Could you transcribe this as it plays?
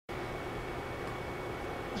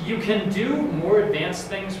You can do more advanced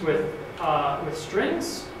things with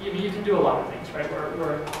strings. You can do a lot of things, right?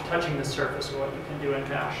 We're touching the surface of what you can do in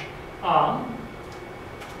Bash.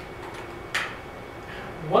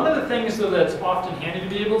 One of the things, though, that's often handy to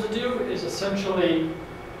be able to do is essentially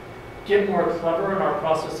get more clever in our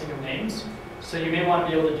processing of names. So you may want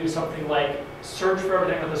to be able to do something like search for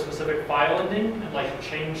everything with a specific file ending and like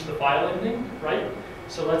change the file ending, right?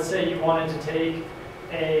 So let's say you wanted to take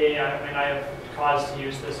I have cause to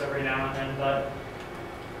use this every now and then, but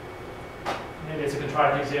maybe it's a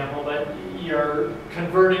contrived example, but you're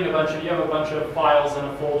converting you have a bunch of files in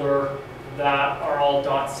a folder that are all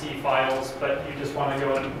 .c files, but you just want to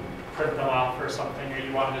go and print them off or something, or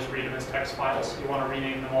you want to just read them as text files. So you want to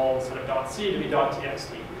rename them all instead of .c to be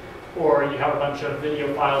 .txt. Or you have a bunch of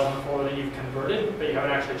video files in the folder that you've converted, but you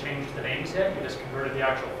haven't actually changed the names yet. You just converted the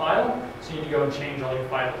actual file, so you need to go and change all your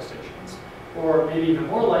file distinctions. Or maybe even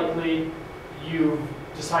more likely, you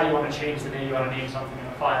decide you want to change the name, you want to name something in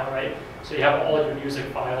a file, right? So you have all your music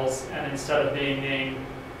files, and instead of being named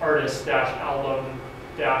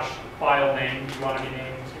artist-album-file name, you want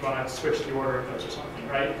to switch the order of those or something,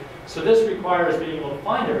 right? So this requires being able to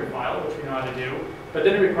find every file, which we know how to do, but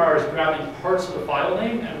then it requires grabbing parts of the file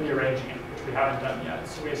name and rearranging it, which we haven't done yet.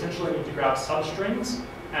 So we essentially need to grab substrings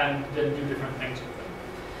and then do different things with them.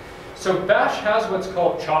 So Bash has what's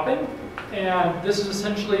called chopping, and this is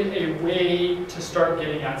essentially a way to start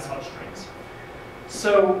getting at substrings.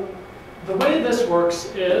 So the way this works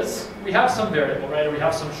is we have some variable, right, or we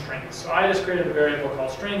have some strings. So I just created a variable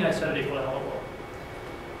called string, and I set it equal to hello world.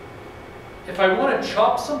 If I want to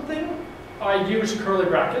chop something, I use curly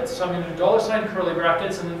brackets. So I'm going to do $ curly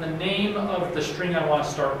brackets and then the name of the string I want to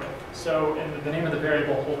start with. So in the name of the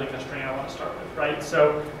variable holding the string I want to start with, right?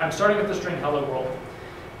 So I'm starting with the string hello world.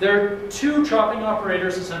 There are two chopping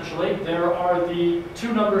operators essentially. There are the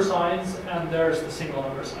two number signs and there's the single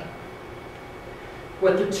number sign.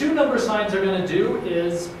 What the two number signs are going to do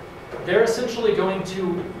is they're essentially going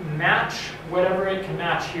to match whatever it can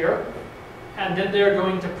match here, and then they're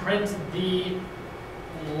going to print the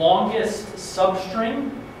longest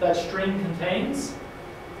substring that string contains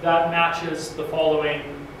that matches the following.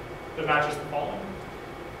 The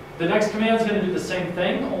next command is going to do the same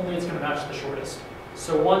thing, only it's going to match the shortest.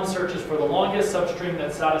 So one searches for the longest substring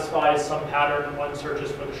that satisfies some pattern, and one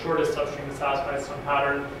searches for the shortest substring that satisfies some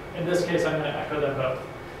pattern. In this case, I'm going to echo them both.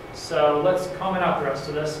 So let's comment out the rest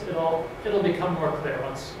of this. It'll become more clear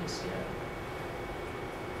once you see it.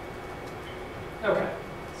 Okay,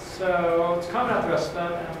 so let's comment out the rest of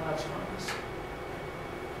that, and let's run this.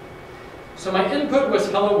 So my input was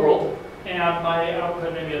hello world, and my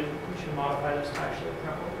output, maybe we should modify this to actually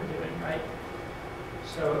print what we're doing, right?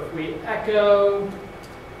 So if we echo,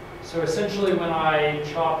 so essentially when I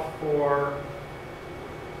chop for,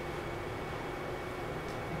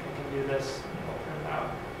 I think I can do this, and it'll print out.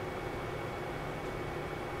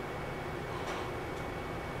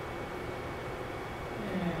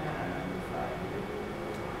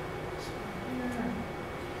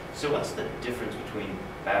 So what's the difference between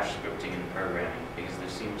Bash scripting and programming? Because there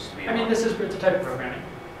seems to be it's a type of programming,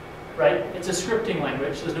 right? It's a scripting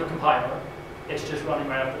language. There's no compiler. It's just running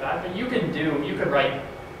right off the bat. But you could write,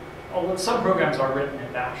 some programs are written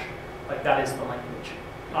in Bash. Like that is the language.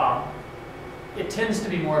 It tends to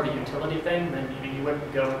be more of a utility thing than you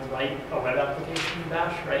wouldn't go and write a web application in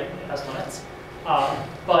Bash, right? It has limits.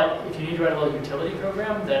 But if you need to write a little utility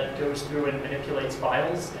program that goes through and manipulates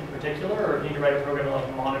files in particular, or if you need to write a program that like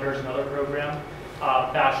monitors another program,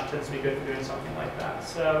 Bash tends to be good for doing something like that.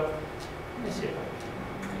 So let me see if I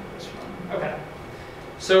can make this run. Okay.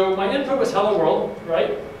 So my input was hello world,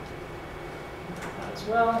 right? That as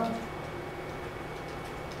well.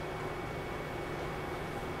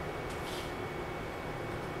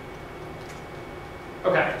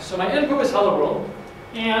 Okay, so my input was hello world.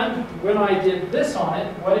 And when I did this on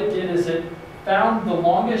it, what it did is it found the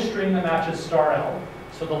longest string that matches star L.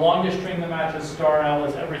 So the longest string that matches star L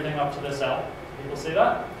is everything up to this L. People see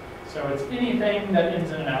that? So it's anything that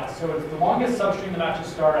ends in an L. So it's the longest substring that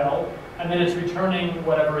matches star L, and then it's returning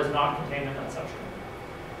whatever is not contained in that substring.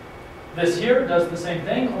 This here does the same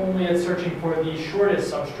thing, only it's searching for the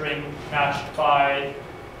shortest substring matched by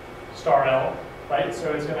star L, right?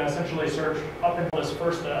 So it's going to essentially search up until this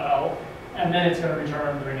first L, and then it's going to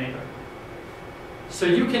return the remainder. So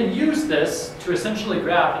you can use this to essentially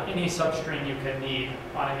grab any substring you can need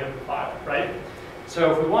on a given file, right?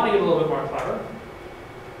 So if we want to get a little bit more clever,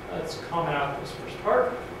 let's comment out this first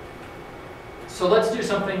part. So let's do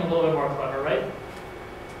something a little bit more clever, right?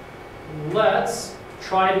 Let's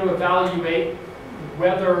try to evaluate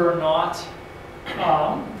whether or not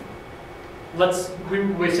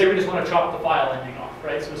we say we just want to chop the file ending off,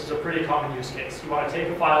 right? So this is a pretty common use case. You want to take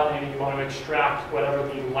a file name and you want to extract whatever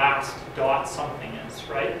the last dot something is,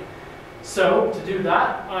 right? So to do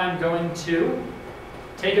that, I'm going to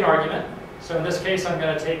take an argument. So in this case, I'm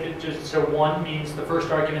going to take it just, so 1 means the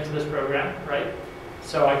first argument to this program, right?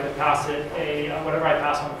 So I could pass it whatever I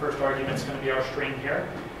pass on the first argument is going to be our string here.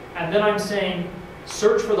 And then I'm saying,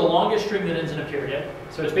 search for the longest string that ends in a period.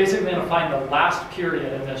 So it's basically going to find the last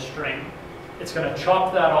period in this string. It's going to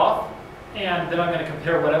chop that off, and then I'm going to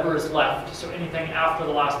compare whatever is left. So anything after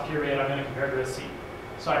the last period, I'm going to compare to a C.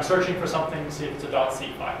 So I'm searching for something to see if it's a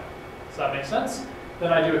 .c file. Does that make sense?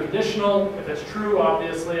 Then I do a conditional. If it's true,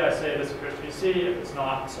 obviously, I say this appears to be C. If it's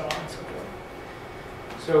not, so on and so forth.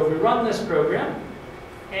 So if we run this program,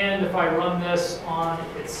 and if I run this on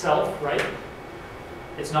itself, right,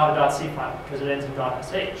 it's not a .c file because it ends in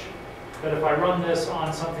 .sh. But if I run this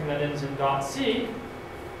on something that ends in .c,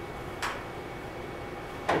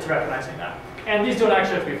 it's recognizing that. And these don't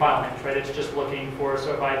actually have to be file names, right? It's just looking for,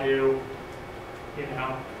 so if I do, you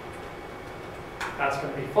know, that's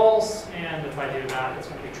going to be false, and if I do that, it's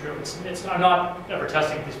going to be true. I'm not ever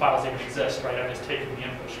testing if these files even exist, right? I'm just taking the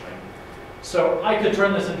input string. So I could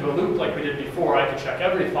turn this into a loop like we did before. I could check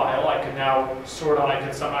every file. I could now sort on, I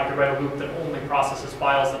could write a loop that only processes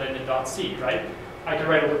files that end in .c, right? I could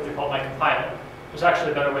write a loop called my compiler. There's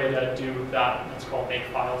actually a better way to do that, and it's called make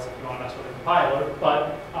files if you want to mess with a compiler.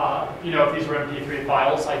 But you know, if these were MP3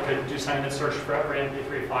 files, I could do something that searched for every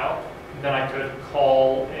MP3 file. And then I could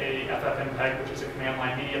call a ffmpeg, which is a command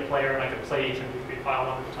line media player, and I could play each MP3 file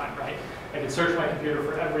one at a time, right? I could search my computer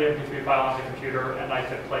for every MP3 file on the computer, and I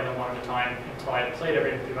could play them one at a time until I had played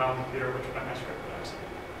every MP3 file on the computer, which would be my script would execute.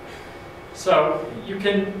 So you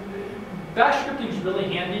can, bash scripting is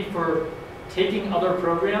really handy for taking other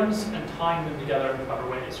programs and tying them together in clever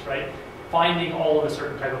ways, right? Finding all of a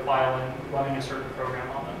certain type of file and running a certain program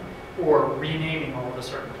on them, or renaming all of a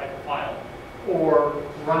certain type of file, or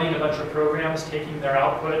running a bunch of programs, taking their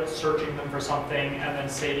output, searching them for something, and then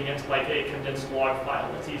saving it to like a condensed log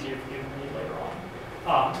file that's easier for you to read later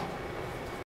on.